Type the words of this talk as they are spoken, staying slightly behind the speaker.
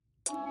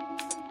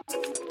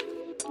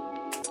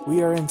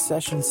We are in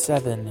session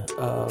 7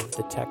 of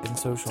the Tech and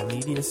Social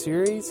Media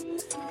series,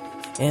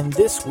 and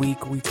this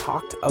week we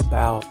talked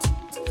about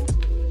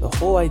the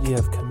whole idea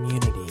of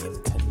community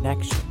and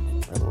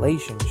connection and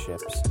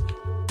relationships.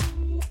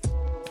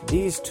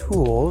 These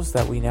tools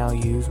that we now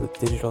use with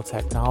digital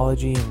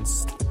technology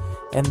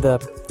and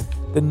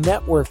the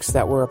networks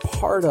that we're a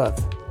part of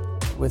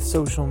with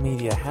social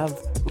media have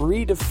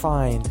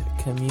redefined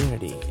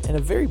community in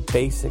a very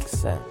basic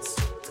sense.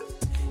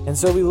 And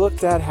so we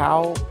looked at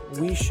how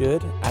we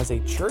should, as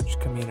a church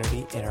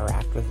community,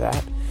 interact with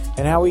that,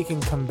 and how we can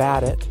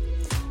combat it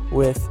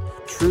with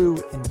true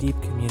and deep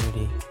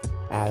community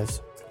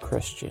as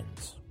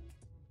Christians.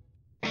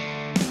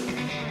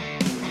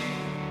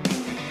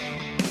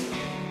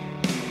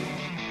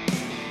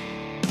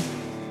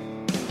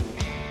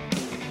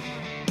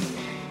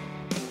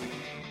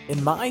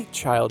 In my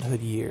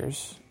childhood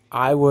years,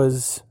 I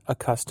was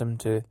accustomed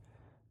to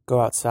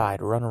go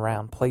outside, run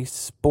around, play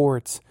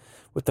sports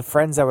with the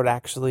friends that were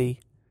actually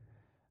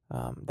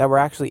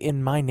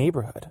in my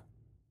neighborhood.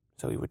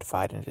 So we would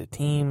divide into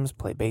teams,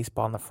 play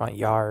baseball in the front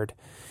yard,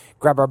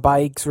 grab our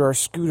bikes or our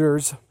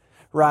scooters,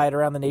 ride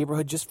around the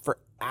neighborhood just for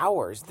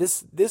hours.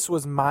 This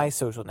was my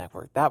social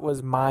network. That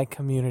was my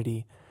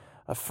community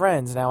of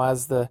friends. Now,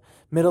 as the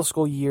middle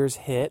school years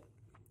hit,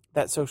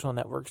 that social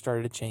network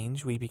started to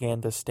change. We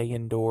began to stay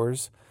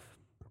indoors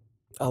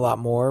a lot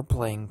more,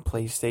 playing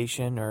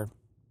PlayStation, or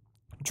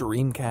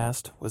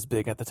Dreamcast was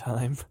big at the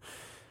time.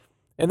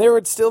 And there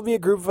would still be a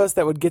group of us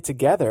that would get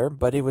together,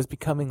 but it was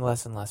becoming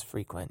less and less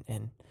frequent.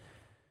 And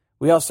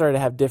we all started to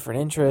have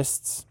different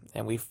interests,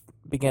 and we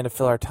began to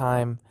fill our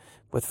time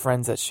with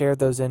friends that shared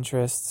those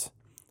interests.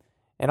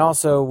 And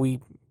also, we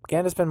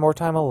began to spend more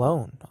time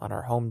alone on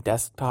our home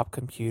desktop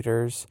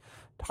computers,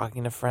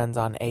 talking to friends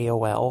on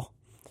AOL.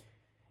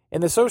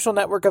 And the social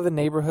network of the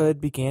neighborhood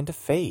began to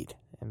fade.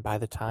 And by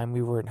the time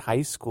we were in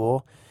high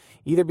school,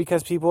 either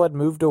because people had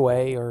moved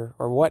away or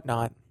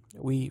whatnot,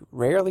 we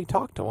rarely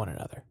talked to one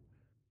another.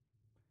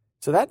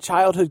 So that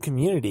childhood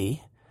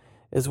community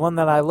is one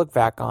that I look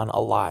back on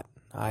a lot.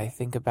 I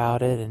think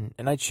about it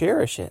and I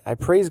cherish it. I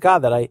praise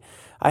God that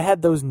I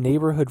had those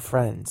neighborhood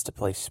friends to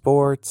play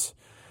sports,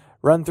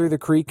 run through the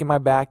creek in my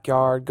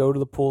backyard, go to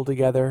the pool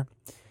together.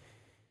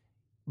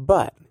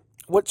 But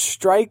what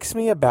strikes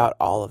me about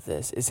all of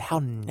this is how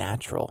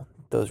natural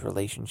those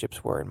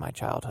relationships were in my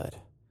childhood.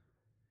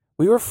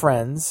 We were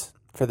friends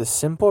for the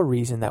simple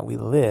reason that we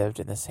lived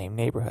in the same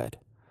neighborhood.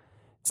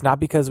 It's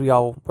not because we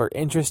all were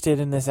interested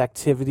in this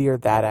activity or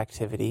that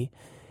activity.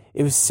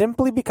 It was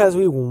simply because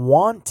we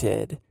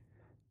wanted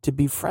to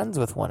be friends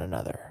with one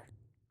another.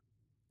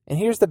 And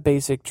here's the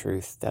basic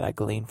truth that I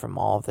gleaned from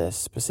all of this,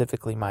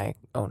 specifically my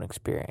own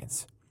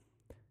experience.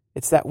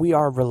 It's that we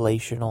are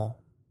relational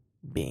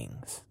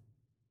beings.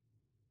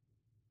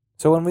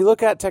 So when we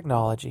look at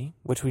technology,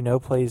 which we know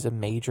plays a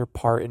major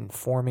part in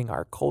forming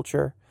our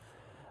culture,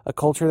 a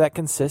culture that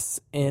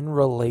consists in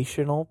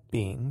relational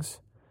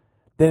beings,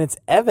 then it's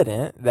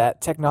evident that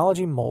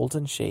technology molds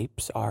and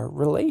shapes our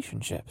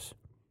relationships.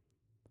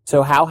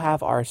 So how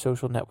have our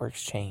social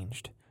networks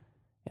changed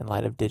in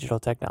light of digital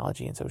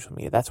technology and social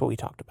media? That's what we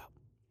talked about.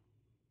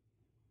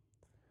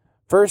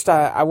 First,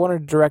 I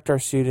wanted to direct our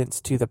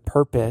students to the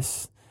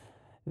purpose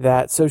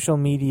that social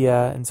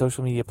media and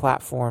social media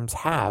platforms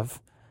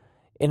have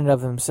in and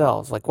of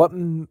themselves. Like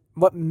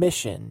what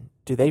mission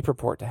do they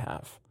purport to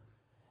have?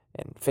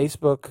 And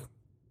Facebook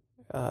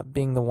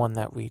being the one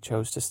that we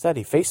chose to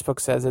study. Facebook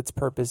says its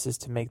purpose is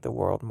to make the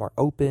world more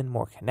open,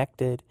 more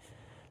connected.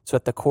 So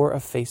at the core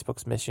of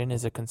Facebook's mission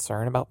is a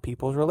concern about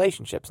people's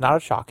relationships. Not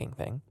a shocking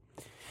thing.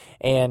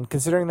 And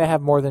considering they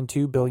have more than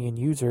 2 billion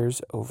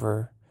users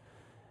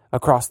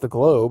across the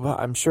globe,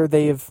 I'm sure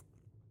they have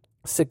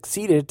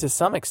succeeded to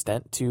some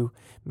extent to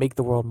make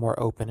the world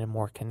more open and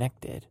more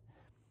connected.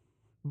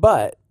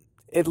 But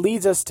it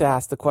leads us to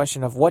ask the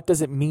question of what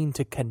does it mean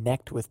to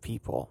connect with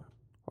people?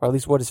 Or at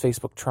least what is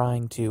Facebook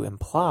trying to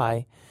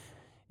imply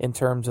in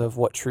terms of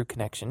what true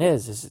connection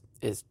is?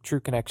 Is true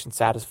connection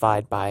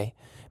satisfied by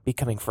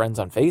becoming friends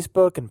on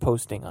Facebook and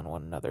posting on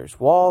one another's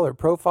wall or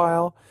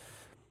profile?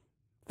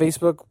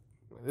 Facebook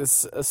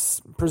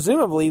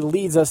presumably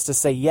leads us to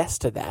say yes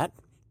to that.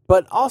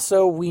 But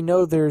also we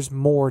know there's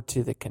more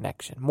to the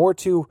connection, more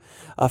to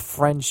a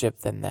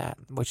friendship than that,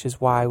 which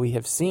is why we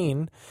have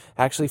seen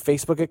actually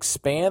Facebook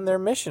expand their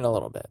mission a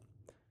little bit.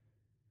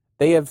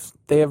 They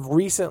have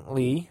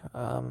recently,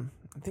 I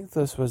think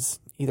this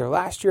was either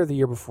last year or the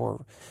year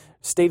before,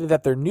 stated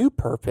that their new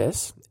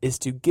purpose is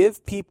to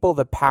give people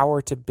the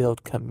power to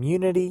build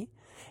community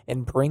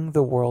and bring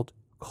the world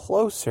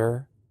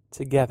closer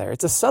together.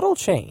 It's a subtle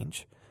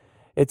change.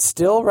 It's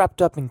still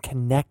wrapped up in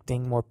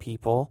connecting more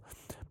people,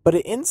 but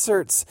it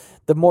inserts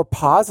the more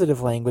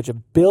positive language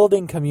of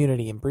building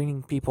community and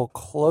bringing people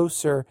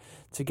closer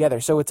together.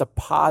 So it's a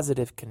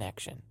positive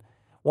connection,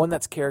 one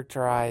that's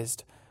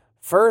characterized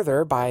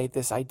further by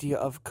this idea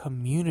of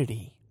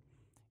community.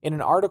 In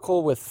an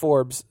article with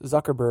Forbes,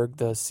 Zuckerberg,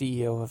 the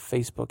CEO of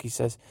Facebook, he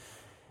says,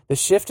 the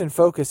shift in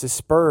focus is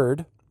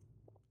spurred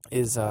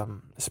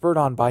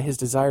on by his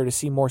desire to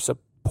see more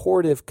support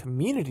supportive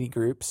community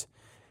groups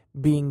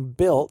being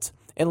built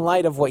in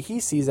light of what he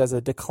sees as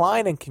a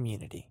decline in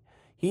community.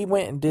 He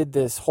went and did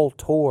this whole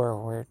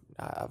tour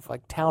of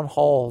like town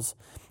halls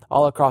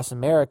all across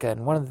America,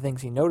 and one of the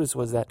things he noticed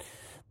was that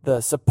the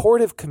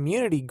supportive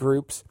community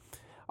groups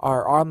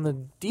are on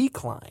the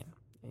decline.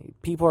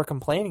 People are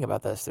complaining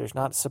about this. There's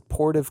not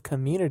supportive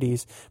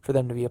communities for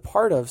them to be a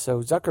part of,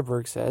 so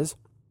Zuckerberg says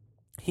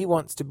he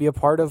wants to be a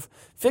part of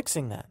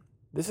fixing that.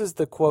 This is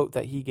the quote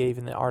that he gave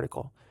in the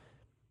article.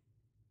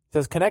 It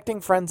says,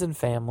 connecting friends and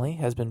family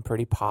has been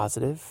pretty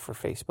positive for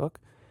Facebook,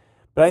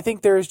 but I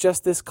think there is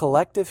just this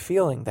collective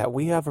feeling that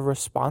we have a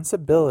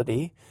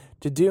responsibility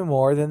to do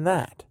more than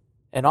that,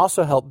 and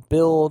also help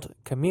build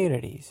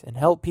communities and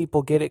help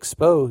people get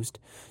exposed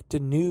to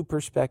new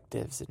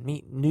perspectives and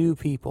meet new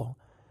people.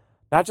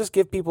 Not just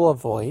give people a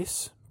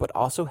voice, but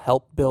also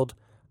help build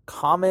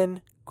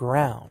common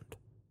ground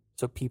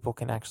so people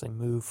can actually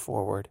move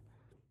forward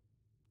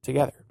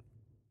together.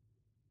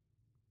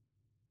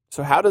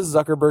 So how does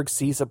Zuckerberg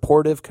see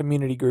supportive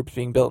community groups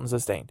being built and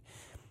sustained?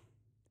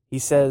 He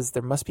says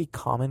there must be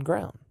common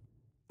ground.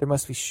 There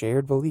must be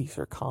shared beliefs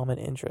or common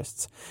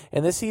interests.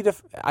 And this he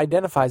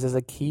identifies as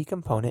a key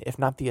component, if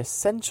not the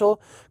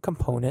essential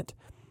component,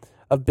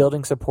 of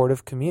building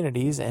supportive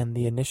communities and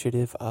the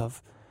initiative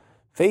of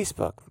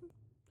Facebook.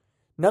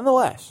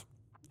 Nonetheless,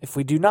 if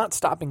we do not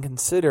stop and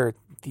consider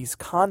these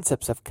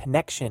concepts of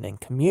connection and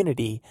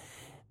community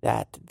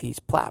that these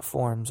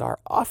platforms are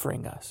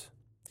offering us,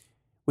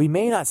 we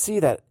may not see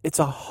that it's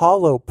a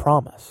hollow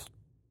promise.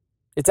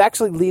 It's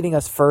actually leading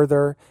us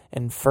further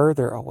and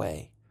further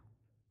away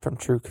from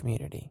true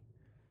community.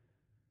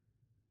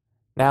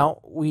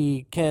 Now,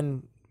 we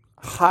can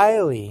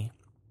highly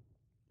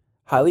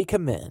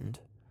commend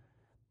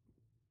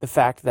the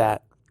fact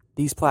that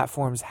these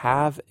platforms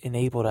have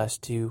enabled us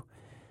to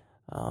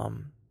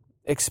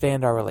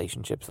expand our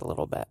relationships a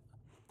little bit.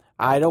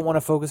 I don't want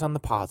to focus on the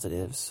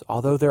positives,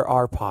 although there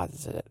are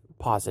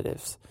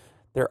positives.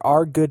 There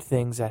are good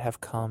things that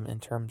have come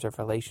in terms of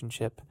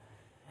relationship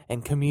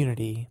and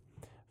community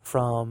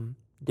from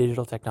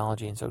digital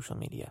technology and social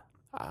media.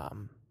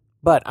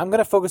 But I'm going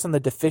to focus on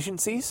the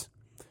deficiencies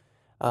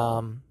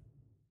and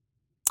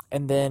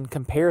then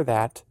compare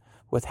that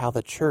with how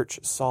the church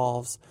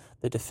solves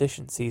the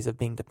deficiencies of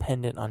being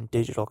dependent on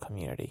digital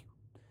community.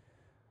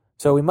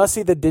 So we must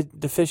see the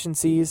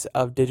deficiencies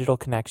of digital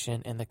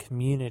connection and the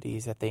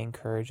communities that they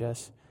encourage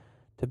us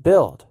to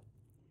build.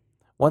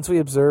 Once we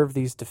observe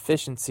these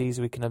deficiencies,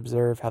 we can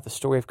observe how the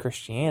story of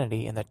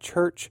Christianity and the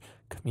church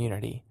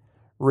community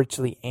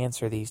richly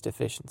answer these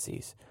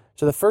deficiencies.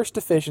 So the first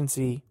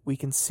deficiency we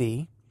can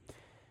see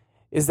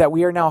is that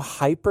we are now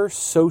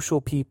hyper-social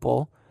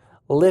people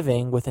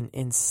living with an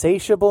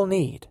insatiable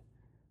need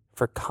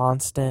for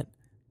constant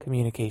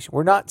communication.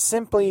 We're not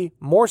simply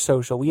more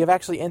social. We have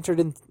actually entered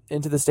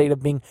into the state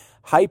of being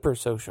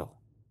hyper-social.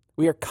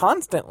 We are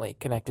constantly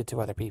connected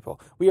to other people.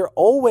 We are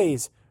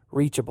always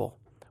reachable.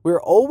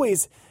 We're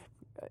always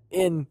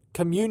in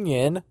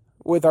communion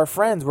with our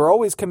friends. We're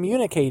always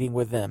communicating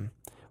with them.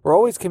 We're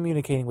always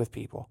communicating with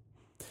people.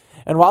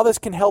 And while this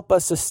can help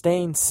us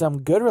sustain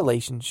some good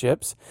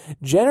relationships,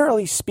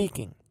 generally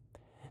speaking,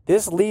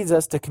 this leads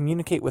us to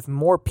communicate with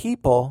more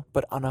people,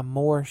 but on a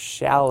more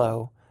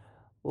shallow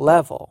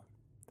level.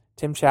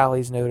 Tim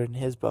Challies noted in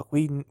his book,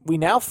 we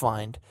now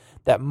find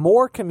that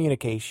more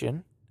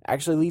communication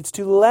actually leads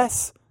to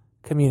less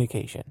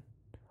communication,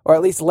 or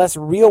at least less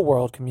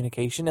real-world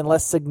communication and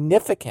less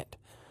significant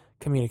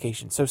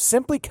communication. So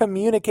simply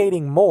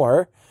communicating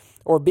more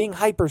or being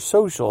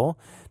hypersocial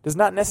does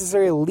not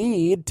necessarily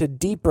lead to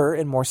deeper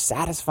and more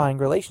satisfying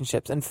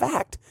relationships. In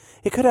fact,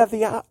 it could have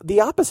the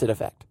opposite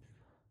effect.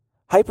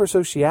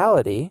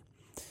 Hypersociality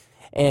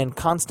and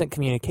constant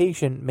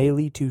communication may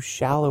lead to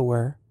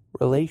shallower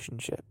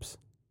relationships.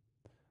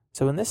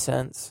 So in this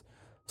sense,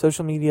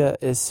 social media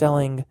is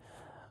selling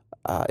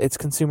its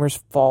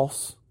consumers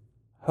false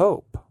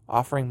hope,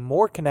 offering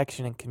more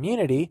connection and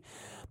community,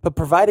 but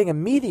providing a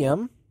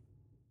medium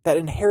that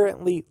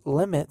inherently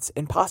limits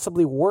and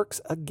possibly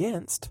works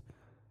against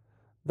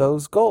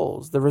those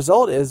goals. The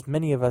result is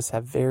many of us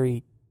have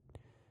very,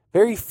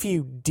 very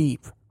few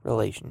deep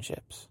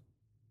relationships.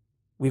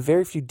 We have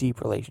very few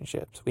deep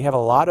relationships. We have a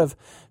lot of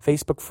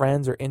Facebook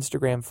friends or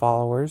Instagram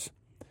followers,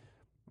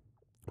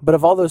 but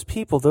of all those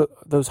people,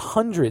 those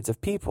hundreds of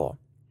people,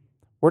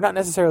 we're not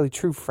necessarily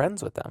true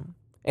friends with them.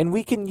 And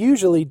we can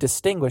usually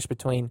distinguish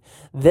between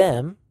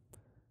them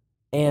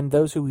and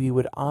those who we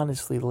would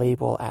honestly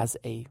label as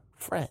a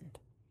friend,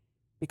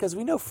 because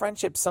we know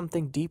friendship's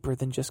something deeper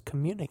than just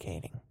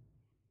communicating.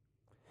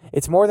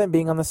 It's more than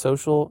being on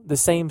the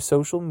same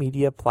social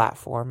media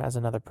platform as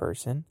another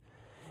person.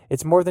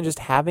 It's more than just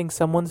having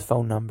someone's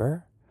phone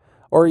number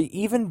or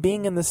even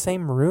being in the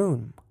same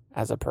room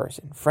as a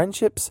person.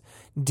 Friendship's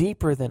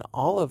deeper than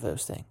all of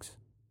those things.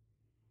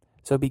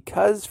 So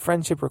because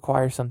friendship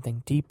requires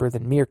something deeper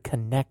than mere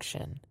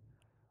connection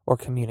or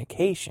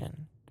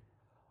communication,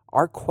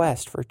 our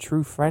quest for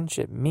true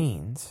friendship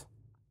means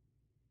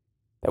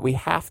that we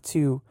have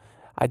to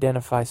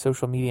identify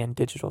social media and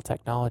digital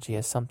technology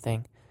as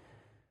something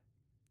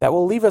that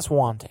will leave us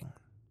wanting.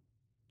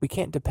 We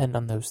can't depend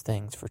on those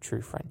things for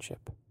true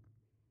friendship.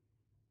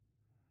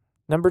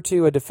 Number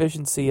 2, a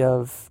deficiency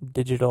of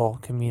digital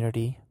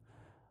community.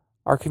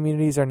 Our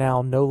communities are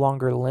now no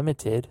longer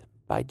limited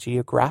by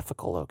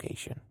geographical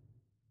location.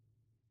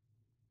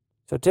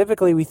 So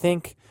typically we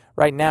think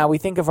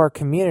of our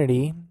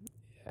community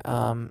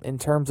in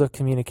terms of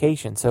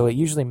communication. So it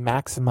usually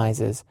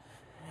maximizes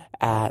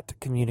at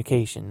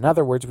communication. In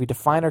other words, we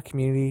define our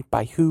community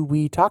by who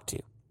we talk to.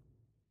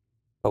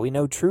 But we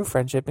know true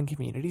friendship and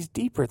community is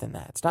deeper than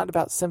that. It's not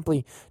about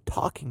simply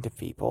talking to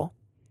people.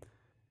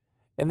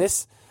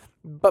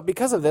 But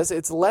because of this,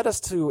 it's led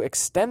us to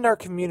extend our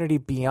community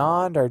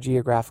beyond our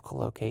geographical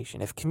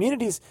location.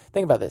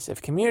 Think about this,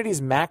 if communities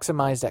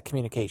maximized at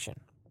communication,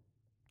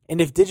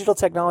 and if digital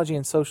technology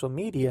and social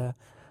media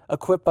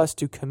equip us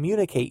to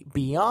communicate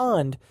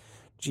beyond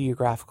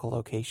geographical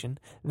location,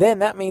 then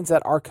that means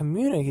that our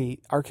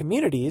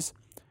communities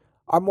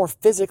are more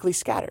physically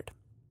scattered.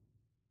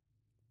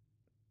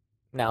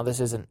 Now, this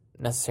isn't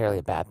necessarily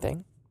a bad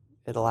thing.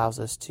 It allows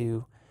us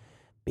to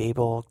be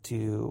able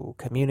to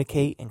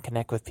communicate and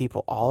connect with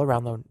people all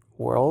around the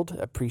world,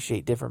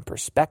 appreciate different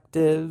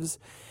perspectives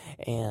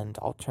and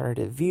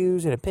alternative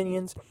views and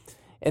opinions.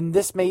 And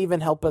this may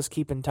even help us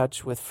keep in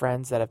touch with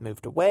friends that have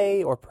moved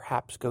away, or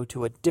perhaps go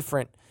to a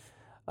different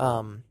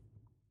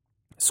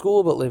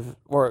school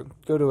or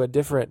go to a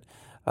different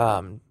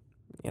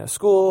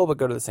school but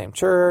go to the same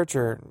church,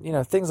 or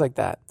things like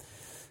that.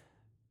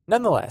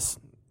 Nonetheless,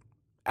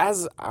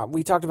 as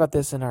we talked about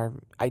this in our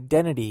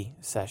identity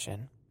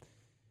session,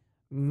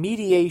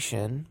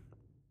 mediation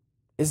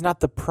is not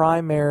the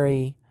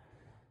primary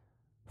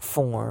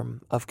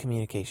form of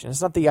communication.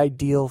 It's not the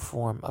ideal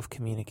form of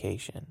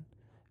communication.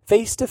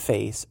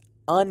 Face-to-face,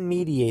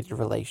 unmediated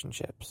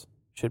relationships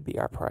should be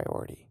our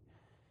priority.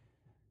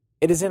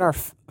 It is in our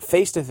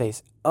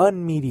face-to-face,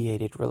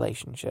 unmediated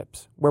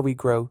relationships where we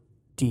grow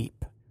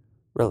deep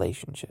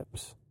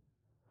relationships.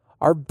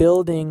 Our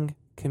building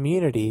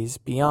communities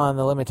beyond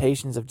the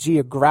limitations of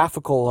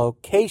geographical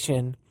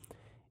location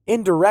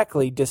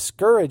indirectly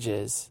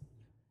discourages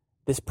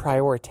this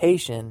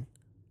prioritization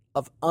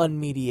of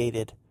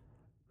unmediated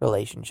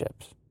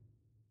relationships,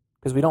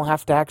 because we don't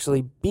have to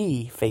actually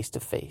be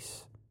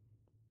face-to-face.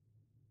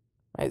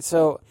 Right?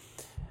 So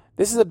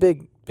this is a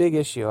big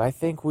issue. I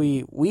think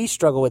we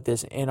struggle with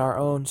this in our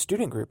own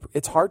student group.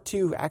 It's hard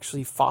to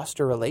actually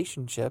foster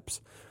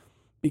relationships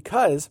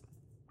because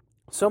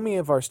so many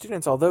of our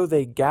students, although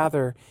they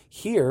gather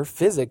here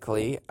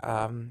physically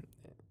on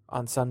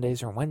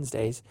Sundays or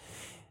Wednesdays,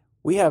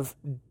 we have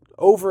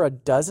over a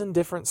dozen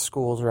different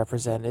schools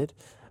represented.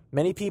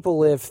 Many people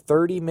live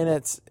 30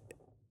 minutes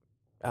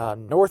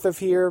north of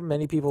here.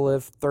 Many people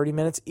live 30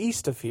 minutes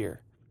east of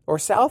here or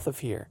south of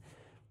here.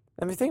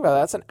 I mean, think about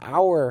that. That's an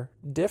hour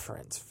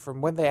difference from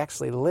when they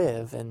actually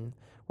live and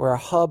where a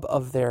hub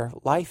of their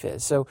life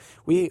is. So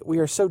we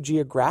are so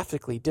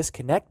geographically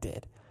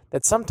disconnected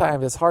that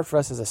sometimes it's hard for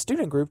us as a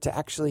student group to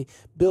actually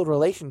build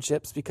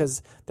relationships,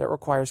 because that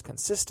requires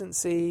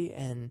consistency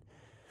and,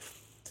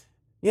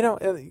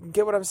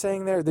 get what I'm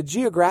saying there? The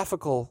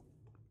geographical,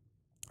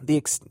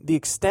 the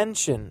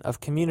extension of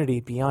community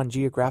beyond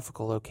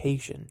geographical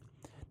location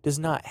does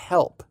not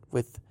help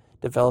with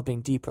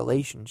developing deep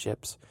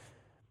relationships,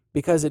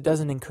 because it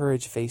doesn't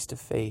encourage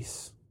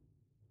face-to-face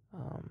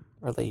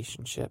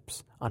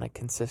relationships on a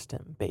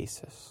consistent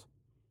basis.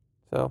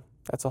 So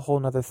that's a whole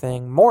nother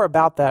thing. More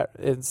about that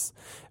is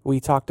we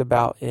talked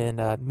about in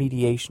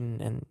mediation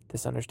and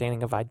this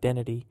understanding of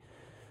identity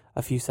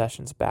a few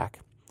sessions back.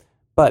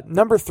 But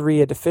number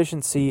 3, a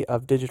deficiency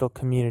of digital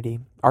community.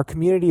 Our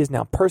community is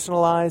now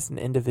personalized and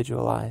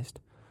individualized.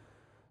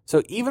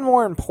 So even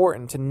more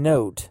important to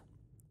note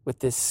with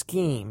this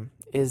scheme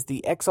is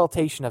the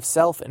exaltation of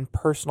self and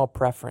personal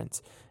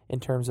preference in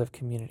terms of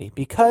community.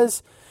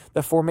 Because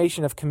the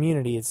formation of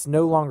community is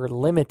no longer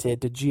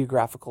limited to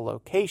geographical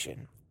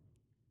location,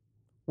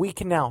 we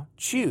can now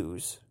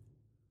choose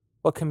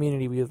what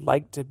community we would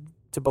like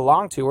to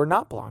belong to or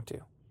not belong to.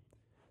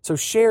 So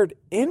shared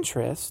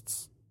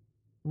interests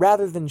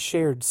rather than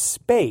shared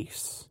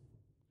space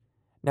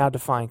now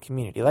define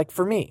community. Like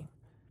for me,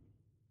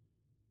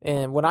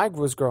 and when I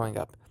was growing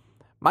up,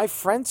 my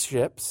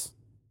friendships,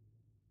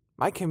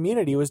 my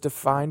community was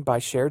defined by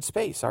shared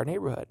space, our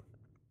neighborhood.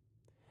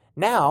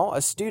 Now,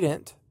 a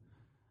student,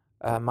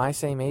 my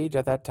same age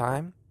at that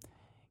time,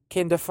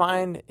 can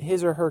define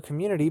his or her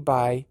community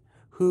by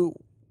who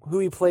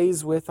he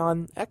plays with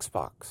on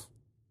Xbox,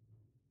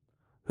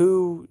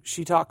 who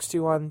she talks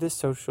to on this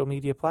social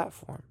media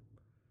platform,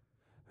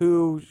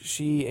 who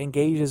she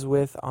engages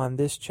with on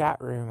this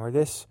chat room or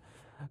this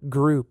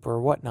group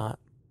or whatnot,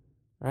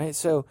 right?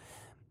 So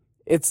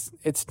it's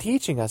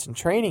teaching us and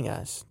training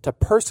us to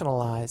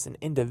personalize and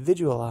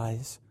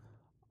individualize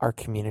our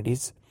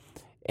communities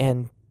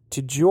and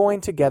to join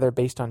together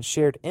based on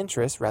shared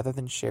interests rather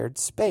than shared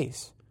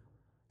space.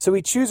 So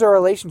we choose our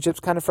relationships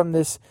kind of from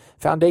this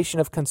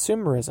foundation of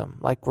consumerism,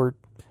 like we're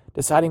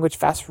deciding which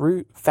fast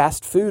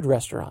food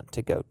restaurant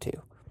to go to.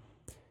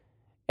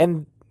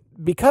 And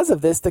because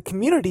of this, the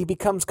community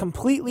becomes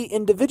completely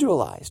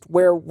individualized,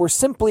 where we're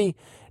simply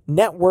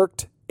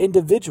networked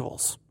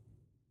individuals.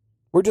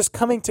 We're just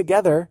coming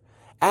together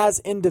as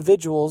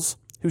individuals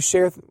who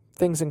share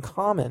things in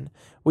common.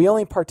 We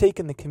only partake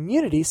in the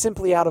community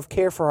simply out of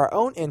care for our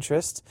own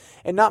interests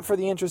and not for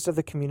the interest of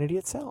the community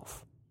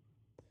itself.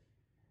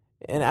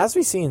 And as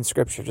we see in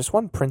Scripture, just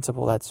one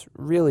principle that's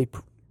really,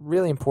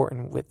 really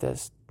important with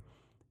this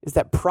is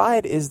that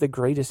pride is the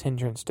greatest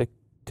hindrance to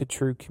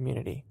true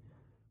community.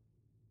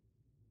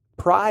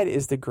 Pride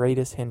is the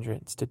greatest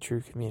hindrance to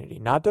true community.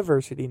 Not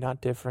diversity,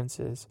 not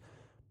differences.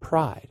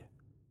 Pride.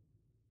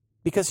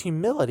 Because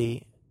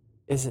humility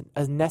is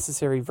a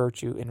necessary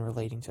virtue in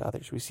relating to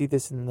others. We see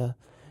this in the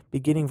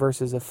beginning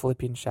verses of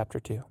Philippians chapter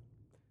 2.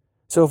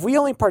 So if we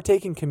only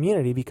partake in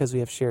community because we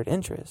have shared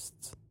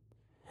interests,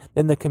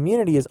 then the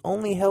community is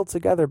only held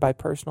together by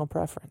personal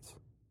preference.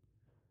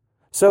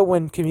 So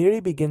when community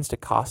begins to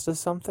cost us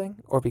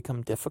something or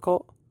become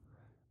difficult,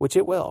 which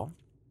it will,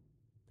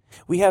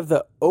 we have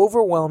the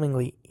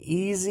overwhelmingly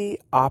easy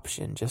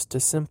option just to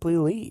simply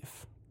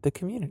leave the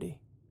community.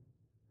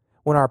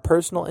 When our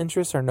personal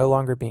interests are no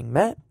longer being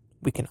met,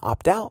 we can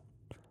opt out,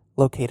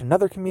 locate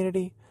another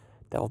community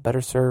that will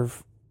better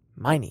serve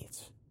my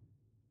needs.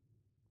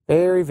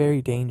 Very,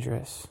 very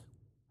dangerous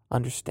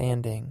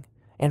understanding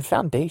and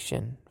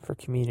foundation for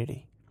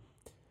community.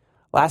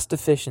 Last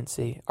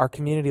deficiency, our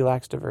community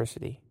lacks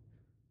diversity.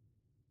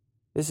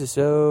 This is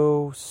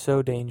so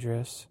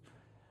dangerous.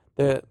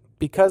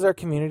 Because our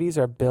communities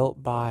are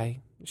built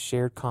by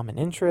shared common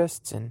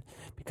interests and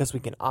because we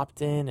can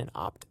opt in and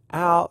opt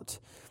out,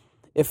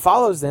 it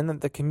follows then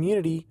that the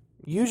community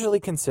usually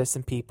consists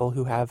in people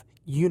who have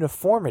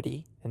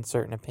uniformity in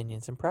certain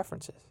opinions and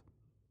preferences.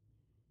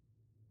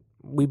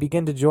 We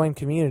begin to join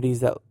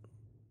communities that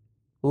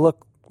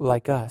look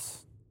like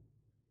us,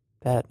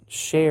 that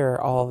share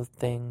all the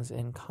things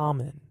in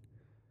common.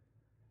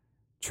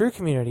 True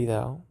community,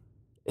 though,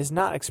 is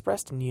not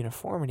expressed in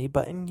uniformity,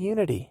 but in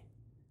unity.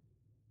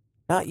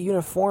 Not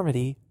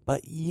uniformity,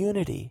 but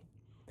unity.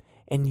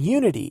 And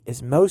unity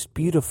is most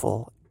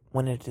beautiful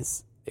when it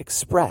is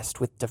expressed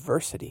with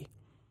diversity.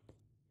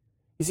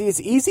 You see,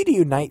 it's easy to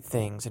unite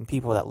things and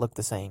people that look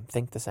the same,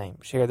 think the same,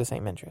 share the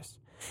same interests.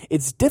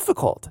 It's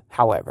difficult,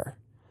 however,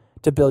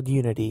 to build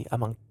unity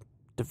among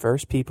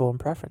diverse people and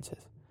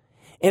preferences.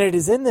 And it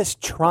is in this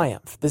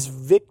triumph, this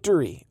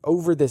victory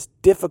over this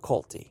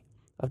difficulty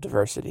of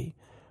diversity,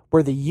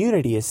 where the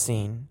unity is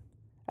seen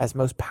as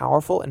most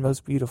powerful and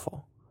most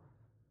beautiful.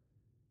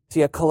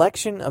 See, a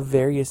collection of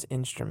various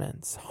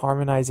instruments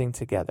harmonizing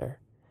together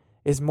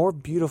is more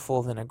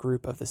beautiful than a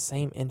group of the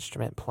same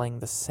instrument playing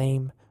the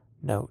same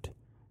note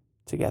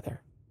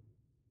together.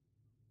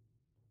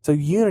 So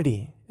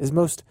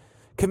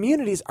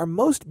communities are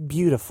most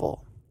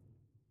beautiful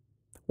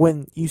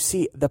when you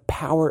see the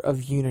power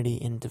of unity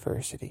in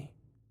diversity.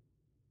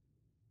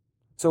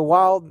 So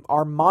while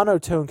our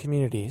monotone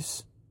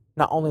communities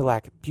not only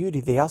lack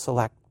beauty, they also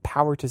lack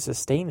power to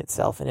sustain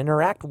itself and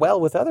interact well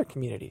with other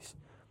communities.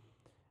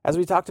 As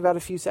we talked about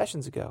a few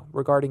sessions ago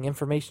regarding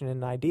information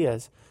and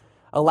ideas,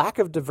 a lack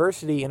of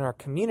diversity in our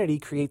community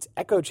creates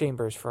echo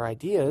chambers for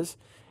ideas,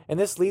 and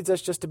this leads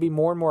us just to be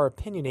more and more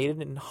opinionated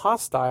and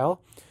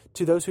hostile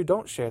to those who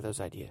don't share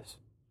those ideas.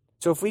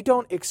 So if we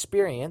don't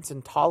experience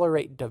and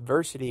tolerate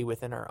diversity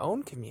within our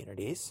own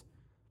communities,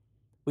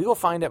 we will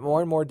find it more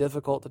and more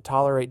difficult to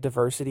tolerate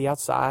diversity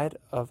outside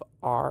of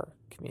our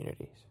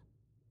communities.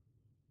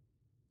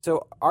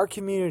 So our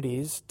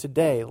communities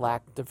today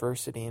lack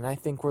diversity, and I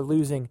think we're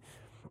losing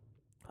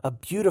a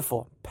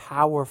beautiful,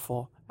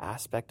 powerful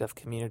aspect of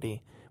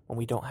community when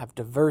we don't have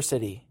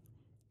diversity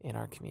in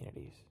our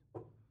communities.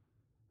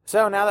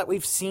 So now that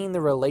we've seen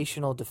the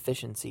relational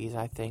deficiencies,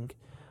 I think,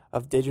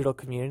 of digital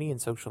community and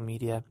social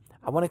media,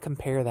 I want to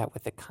compare that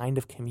with the kind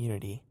of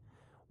community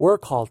we're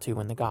called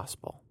to in the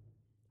gospel.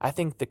 I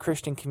think the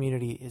Christian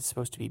community is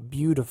supposed to be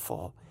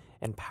beautiful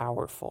and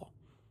powerful.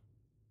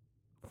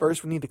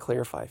 First, we need to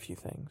clarify a few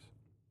things.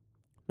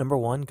 Number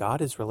one,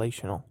 God is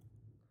relational.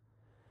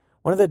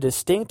 One of the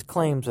distinct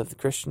claims of the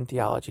Christian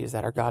theology is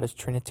that our God is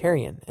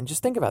Trinitarian. And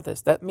just think about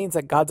this. That means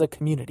that God's a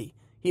community.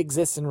 He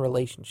exists in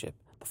relationship.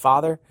 The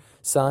Father,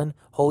 Son,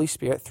 Holy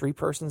Spirit, three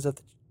persons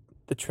of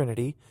the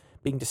Trinity,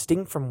 being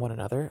distinct from one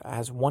another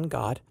as one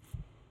God.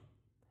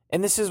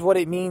 And this is what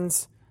it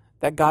means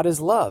that God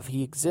is love.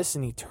 He exists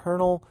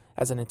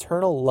as an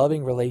eternal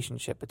loving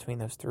relationship between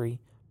those three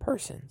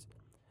persons.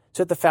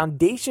 So at the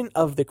foundation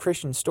of the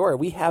Christian story,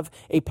 we have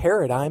a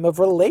paradigm of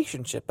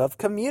relationship, of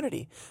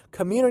community.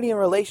 Community and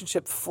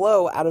relationship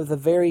flow out of the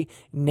very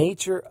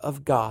nature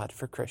of God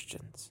for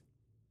Christians.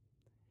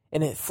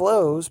 And it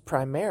flows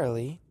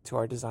primarily to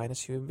our design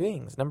as human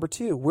beings. Number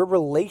two, we're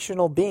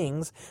relational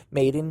beings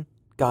made in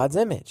God's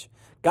image.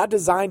 God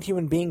designed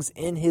human beings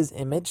in his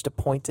image to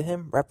point to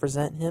him,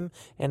 represent him,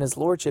 and his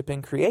lordship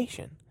in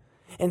creation.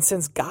 And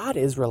since God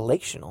is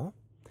relational,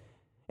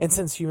 and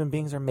since human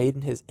beings are made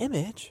in his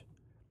image,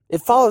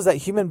 it follows that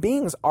human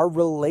beings are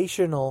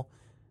relational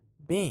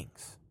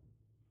beings.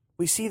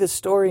 We see the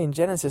story in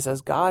Genesis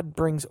as God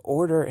brings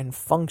order and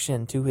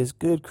function to his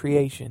good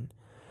creation.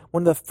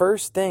 One of the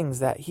first things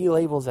that he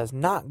labels as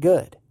not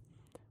good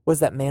was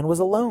that man was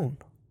alone.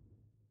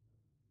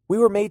 We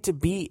were made to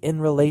be in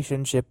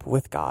relationship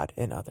with God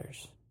and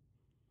others.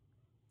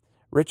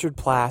 Richard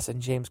Plass and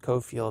James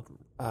Cofield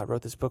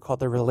wrote this book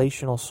called The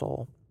Relational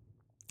Soul.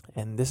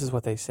 And this is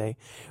what they say.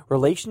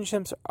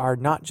 Relationships are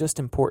not just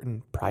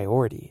important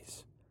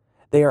priorities.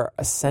 They are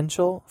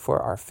essential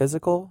for our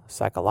physical,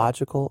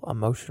 psychological,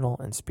 emotional,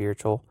 and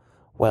spiritual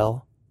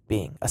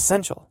well-being.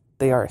 Essential.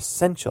 They are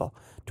essential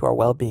to our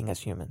well-being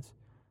as humans.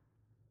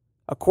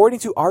 According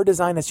to our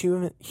design as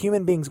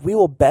human beings, we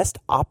will best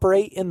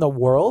operate in the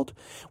world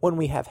when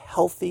we have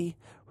healthy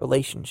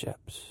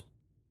relationships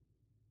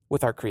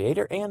with our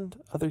Creator and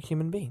other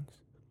human beings.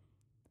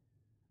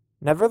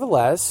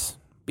 Nevertheless,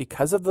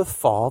 because of the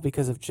fall,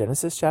 because of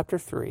Genesis chapter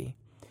 3,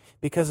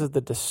 because of the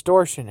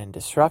distortion and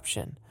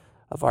disruption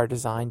of our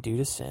design due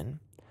to sin,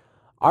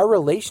 our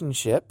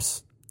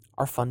relationships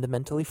are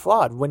fundamentally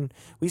flawed. When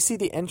we see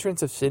the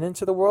entrance of sin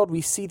into the world,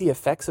 we see the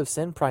effects of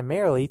sin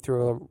primarily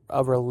through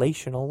a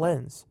relational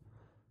lens.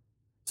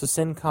 So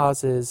sin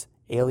causes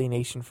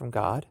alienation from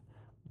God,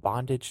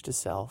 bondage to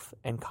self,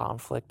 and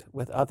conflict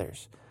with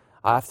others.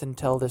 I often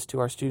tell this to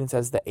our students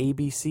as the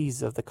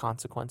ABCs of the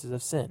consequences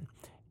of sin.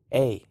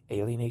 A,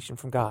 alienation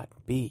from God.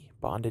 B,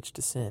 bondage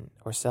to sin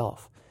or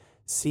self.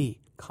 C,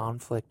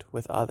 conflict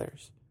with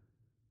others.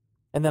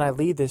 And then I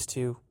lead this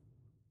to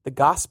the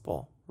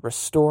gospel,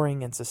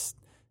 restoring and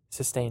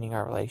sustaining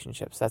our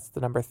relationships. That's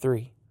the number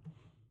 3.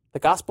 The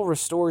gospel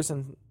restores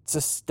and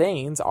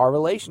sustains our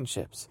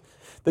relationships.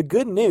 The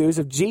good news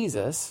of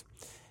Jesus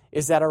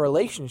is that our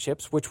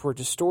relationships, which were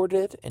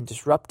distorted and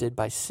disrupted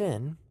by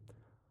sin,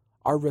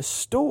 are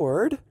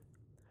restored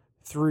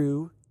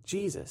through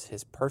Jesus,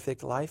 his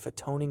perfect life,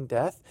 atoning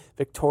death,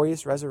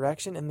 victorious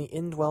resurrection, and the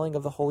indwelling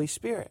of the Holy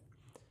Spirit.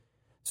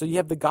 So you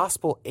have the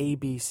gospel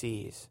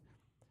ABCs.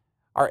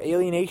 Our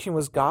alienation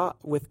with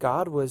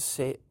God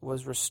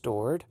was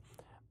restored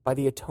by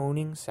the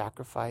atoning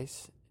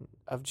sacrifice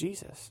of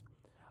Jesus.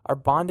 Our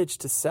bondage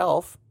to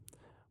self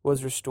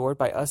was restored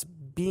by us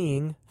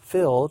being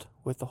filled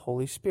with the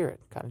Holy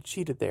Spirit. Kind of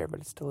cheated there, but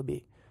it's still a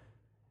B.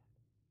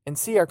 And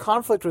C, our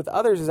conflict with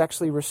others is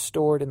actually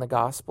restored in the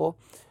gospel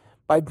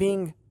by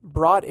being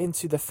brought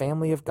into the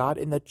family of God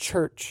in the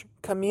church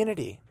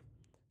community.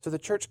 So the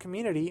church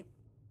community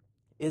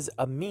is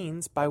a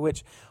means by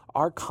which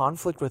our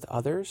conflict with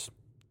others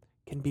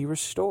can be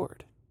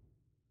restored.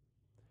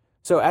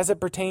 So as it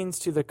pertains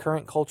to the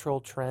current cultural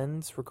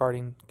trends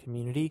regarding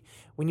community,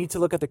 we need to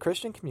look at the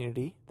Christian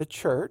community, the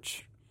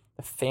church,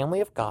 the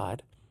family of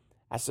God,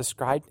 as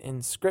described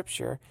in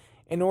Scripture,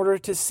 in order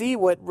to see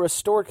what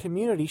restored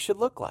community should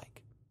look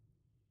like.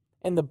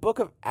 And the book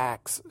of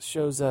Acts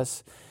shows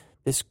us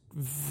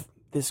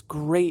this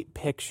great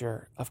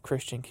picture of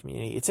Christian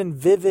community. It's in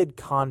vivid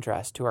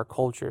contrast to our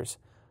culture's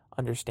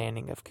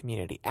understanding of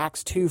community.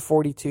 Acts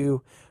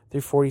 2:42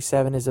 through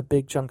 47 is a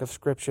big chunk of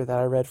Scripture that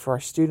I read for our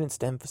students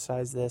to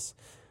emphasize this.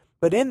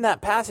 But in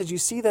that passage, you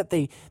see that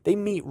they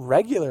meet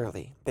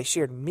regularly. They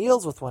shared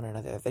meals with one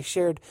another. They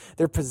shared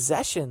their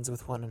possessions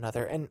with one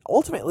another. And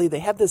ultimately, they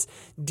had this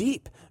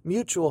deep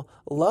mutual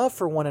love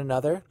for one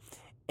another.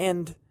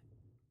 And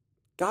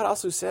God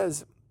also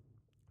says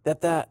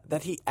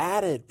that he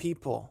added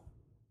people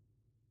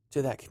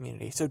to that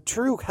community. So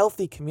true,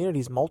 healthy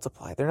communities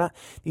multiply. They're not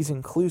these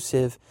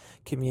inclusive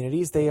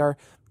communities. They are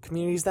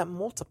communities that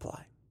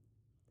multiply.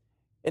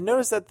 And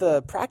notice that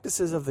the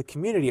practices of the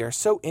community are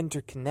so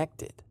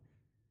interconnected.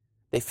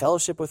 They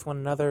fellowship with one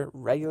another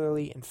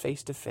regularly and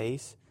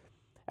face-to-face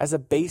as a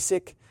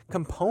basic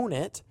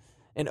component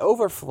and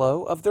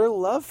overflow of their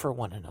love for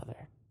one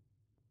another.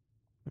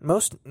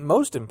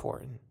 Most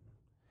important,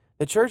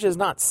 the church is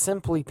not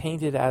simply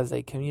painted as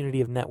a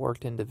community of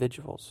networked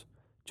individuals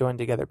joined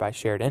together by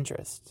shared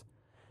interests.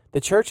 The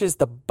church is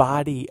the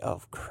body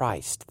of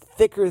Christ,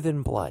 thicker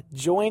than blood,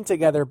 joined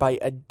together by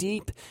a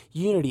deep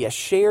unity, a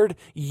shared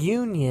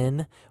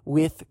union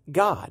with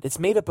God. It's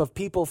made up of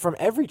people from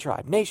every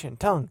tribe, nation,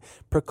 tongue,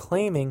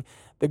 proclaiming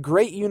the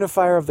great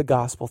unifier of the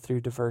gospel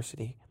through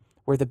diversity,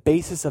 where the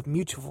basis of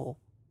mutual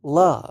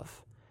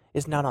love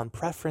is not on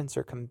preference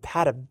or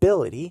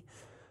compatibility,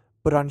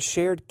 but on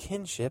shared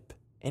kinship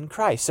in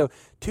Christ. So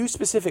 2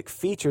 specific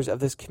features of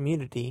this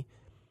community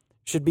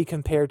should be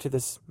compared to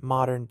this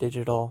modern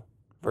digital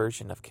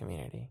version of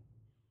community.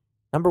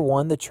 Number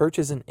 1, the church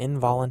is an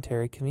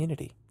involuntary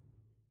community.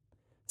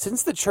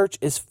 Since the church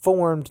is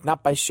formed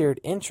not by shared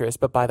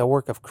interest, but by the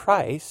work of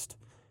Christ,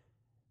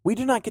 we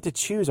do not get to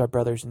choose our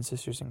brothers and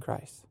sisters in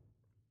Christ.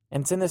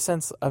 And it's in the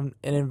sense of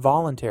an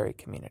involuntary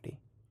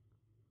community.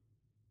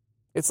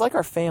 It's like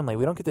our family.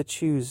 We don't get to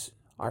choose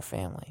our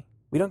family.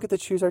 We don't get to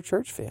choose our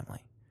church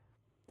family.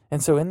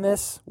 And so in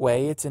this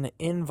way, it's an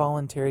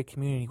involuntary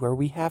community where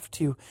we have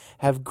to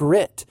have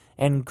grit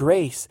and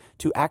grace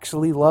to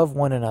actually love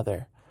one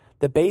another.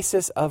 The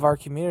basis of our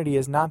community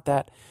is not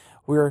that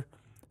we're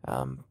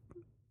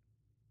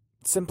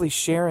simply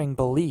sharing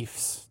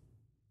beliefs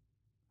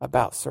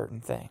about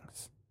certain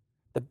things.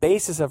 The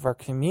basis of our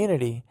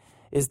community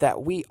is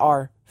that we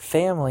are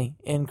family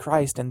in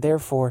Christ, and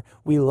therefore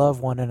we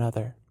love one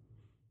another.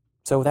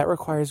 So that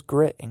requires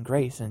grit and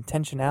grace and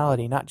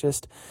intentionality, not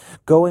just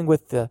going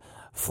with the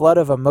flood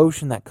of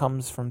emotion that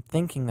comes from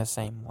thinking the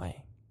same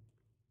way.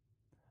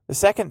 The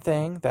second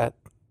thing that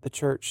the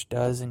church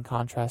does in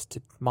contrast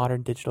to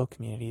modern digital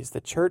communities,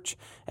 the church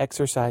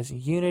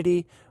exercises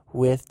unity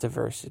with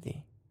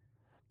diversity.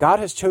 God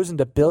has chosen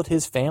to build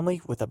his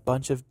family with a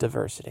bunch of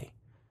diversity.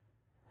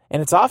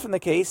 And it's often the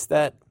case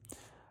that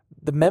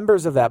the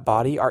members of that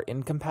body are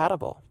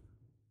incompatible.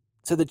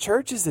 So the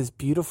church is this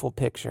beautiful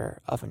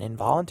picture of an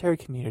involuntary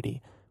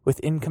community with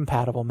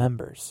incompatible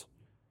members.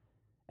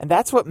 And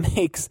that's what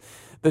makes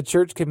the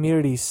church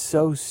community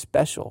so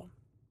special.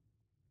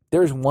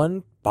 There's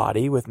one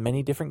body with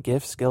many different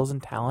gifts, skills,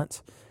 and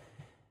talents.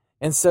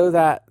 And so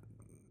that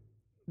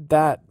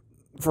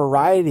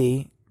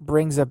variety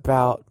brings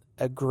about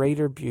a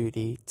greater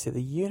beauty to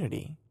the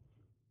unity.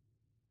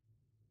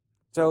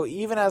 So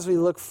even as we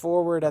look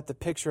forward at the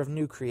picture of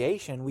new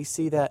creation, we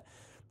see that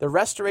the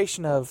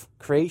restoration of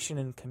creation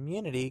and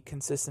community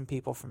consists in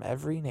people from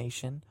every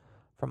nation,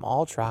 from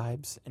all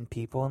tribes and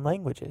people and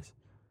languages.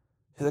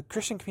 So the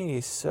Christian community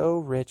is so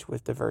rich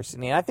with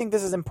diversity. And I think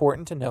this is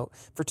important to note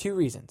for two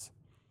reasons.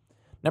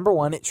 Number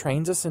one, it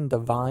trains us in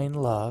divine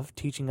love,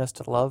 teaching us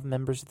to love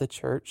members of the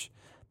church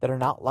that are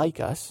not like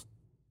us.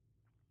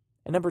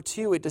 And number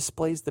two, it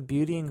displays the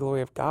beauty and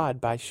glory of God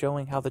by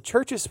showing how the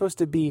church is supposed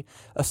to be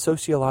a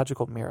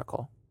sociological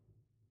miracle.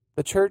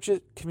 The church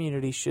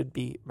community should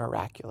be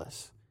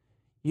miraculous.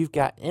 You've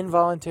got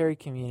involuntary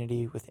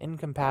community with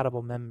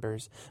incompatible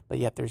members, but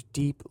yet there's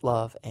deep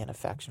love and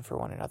affection for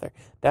one another.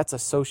 That's a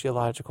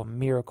sociological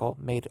miracle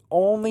made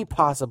only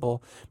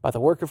possible by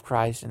the work of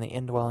Christ and the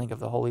indwelling of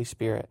the Holy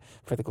Spirit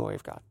for the glory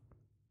of God.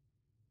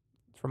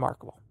 It's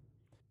remarkable.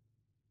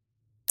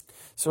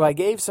 So I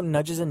gave some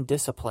nudges and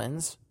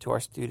disciplines to our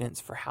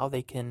students for how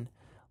they can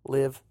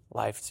live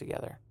life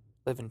together,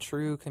 live in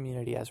true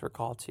community as we're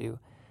called to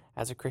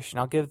as a Christian.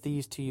 I'll give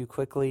these to you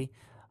quickly.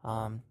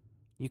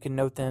 You can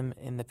note them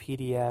in the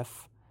PDF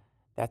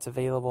that's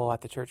available at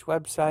the church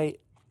website.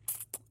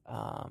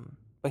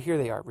 But here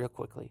they are real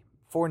quickly.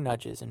 4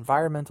 nudges,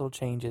 environmental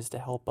changes to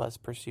help us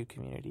pursue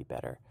community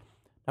better.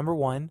 Number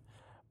 1,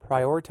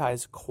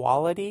 prioritize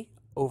quality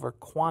over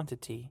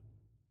quantity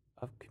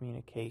of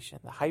communication.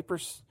 The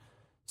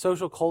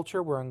social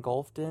culture we're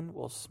engulfed in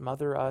will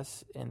smother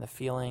us in the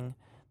feeling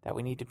that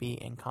we need to be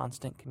in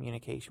constant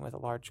communication with a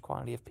large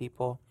quantity of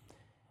people.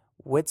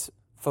 Let's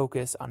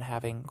focus on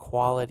having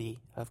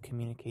quality of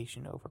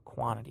communication over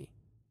quantity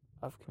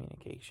of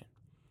communication.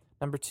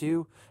 Number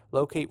 2,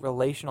 locate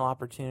relational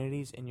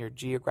opportunities in your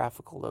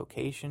geographical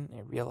location,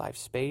 in real life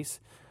space.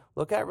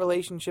 Look at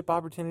relationship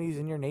opportunities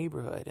in your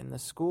neighborhood, in the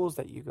schools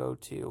that you go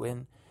to,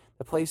 in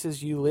the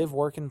places you live,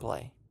 work, and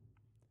play.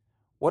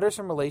 What are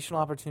some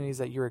relational opportunities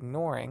that you're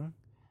ignoring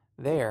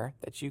there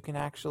that you can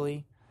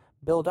actually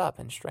build up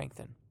and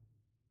strengthen?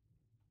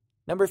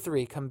 Number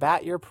 3,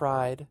 combat your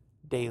pride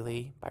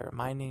daily by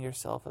reminding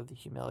yourself of the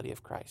humility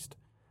of Christ.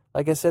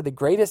 Like I said, the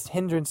greatest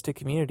hindrance to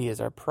community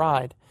is our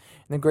pride,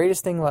 and the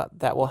greatest thing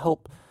that will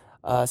help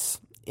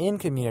us in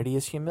community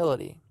is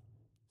humility.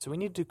 So we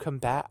need to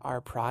combat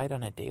our pride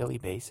on a daily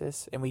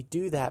basis, and we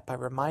do that by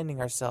reminding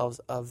ourselves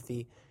of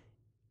the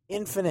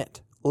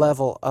infinite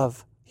level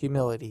of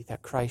humility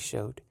that Christ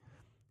showed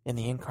in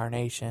the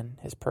incarnation,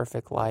 his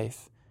perfect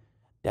life,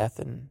 death,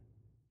 and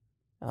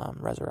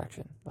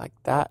resurrection. Like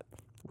that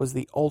was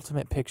the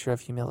ultimate picture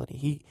of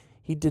humility.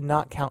 He did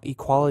not count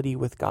equality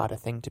with God a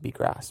thing to be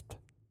grasped.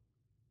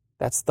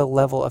 That's the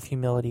level of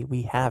humility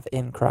we have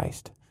in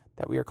Christ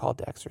that we are called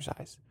to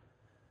exercise.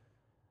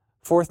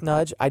 4th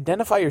nudge,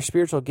 identify your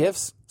spiritual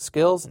gifts,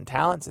 skills, and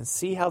talents and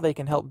see how they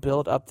can help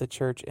build up the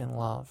church in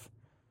love.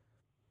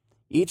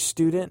 Each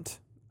student,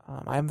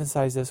 I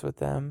emphasize this with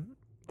them,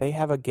 they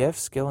have a gift,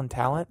 skill, and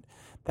talent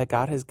that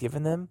God has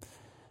given them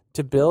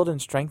to build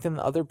and strengthen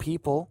other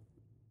people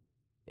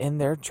in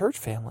their church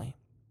family.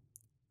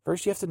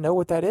 First, you have to know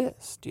what that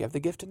is. Do you have the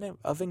gift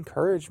of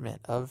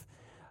encouragement, of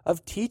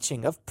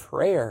teaching, of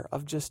prayer,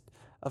 of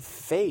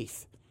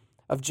faith,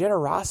 of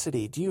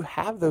generosity? Do you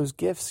have those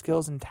gifts,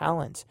 skills, and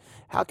talents?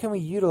 How can we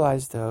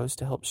utilize those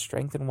to help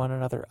strengthen one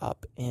another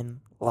up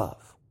in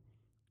love?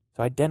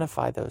 So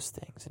identify those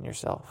things in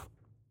yourself.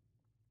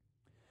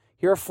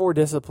 Here are 4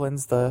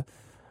 disciplines, the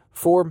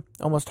 4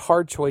 almost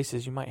hard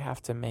choices you might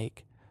have to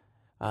make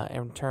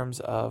in terms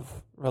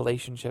of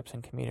relationships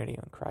and community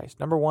in Christ.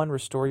 Number 1,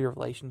 restore your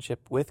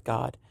relationship with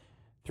God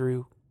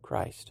through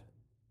Christ.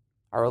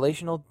 Our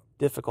relational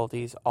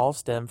difficulties all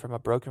stem from a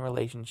broken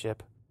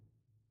relationship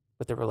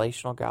with the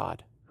relational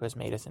God who has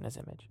made us in his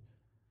image.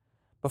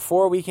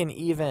 Before we can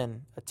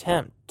even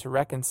attempt to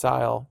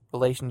reconcile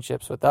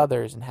relationships with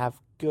others and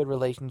have good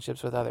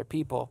relationships with other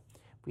people,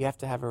 we have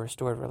to have a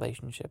restored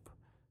relationship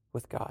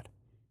with God.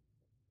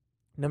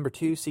 Number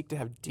 2, seek to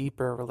have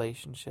deeper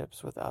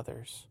relationships with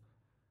others.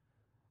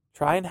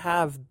 Try and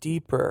have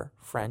deeper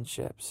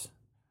friendships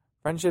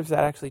that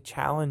actually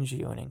challenge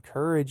you and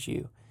encourage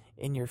you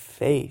in your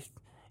faith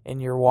in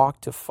your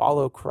walk to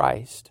follow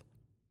Christ.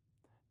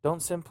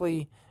 Don't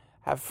simply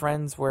have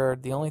friends where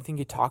the only thing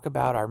you talk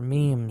about are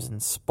memes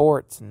and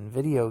sports and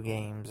video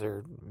games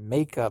or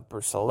makeup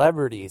or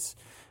celebrities.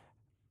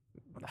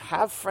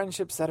 Have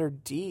friendships that are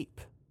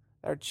deep,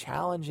 that are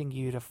challenging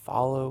you to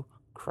follow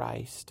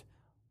Christ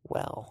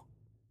well.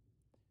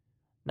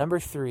 Number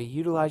 3,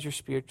 utilize your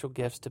spiritual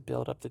gifts to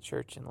build up the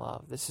church in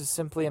love. This is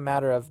simply a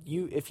matter of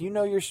you. If you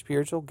know your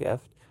spiritual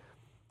gift,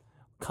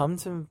 come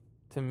to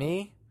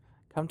me,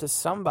 come to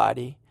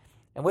somebody,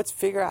 and let's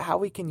figure out how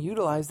we can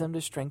utilize them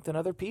to strengthen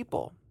other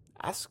people.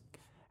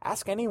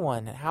 Ask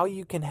anyone how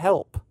you can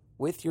help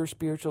with your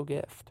spiritual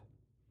gift,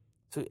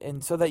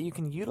 so that you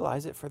can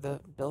utilize it for the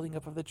building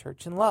up of the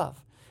church in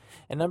love.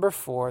 And number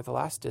 4, the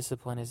last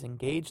discipline is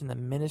engage in the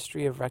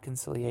ministry of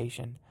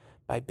reconciliation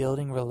by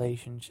building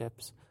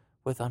relationships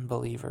with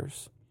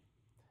unbelievers.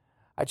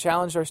 I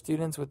challenged our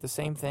students with the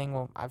same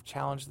thing I've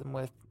challenged them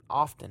with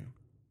often,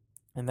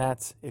 and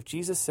that's if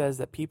Jesus says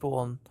that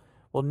people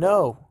will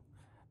know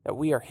that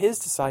we are his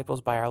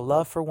disciples by our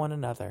love for one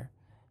another,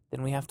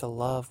 then we have to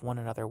love one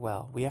another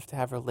well. We have to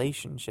have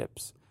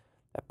relationships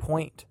that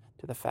point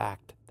to the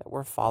fact that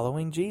we're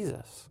following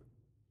Jesus.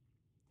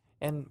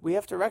 And we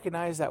have to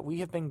recognize that we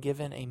have been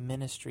given a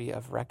ministry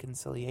of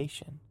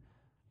reconciliation.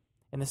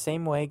 In the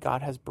same way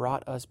God has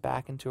brought us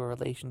back into a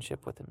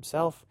relationship with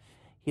himself,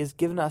 he has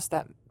given us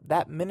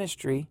that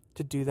ministry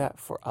to do that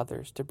for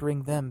others, to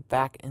bring them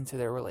back into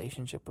their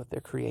relationship with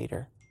their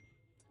Creator.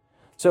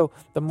 So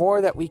the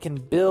more that we can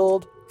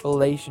build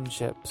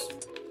relationships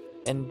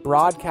and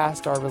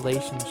broadcast our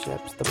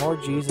relationships, the more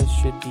Jesus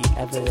should be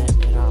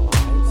evident in our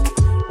lives,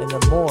 and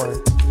the more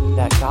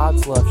that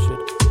God's love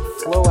should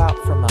flow out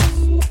from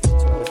us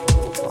into other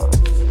people's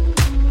lives.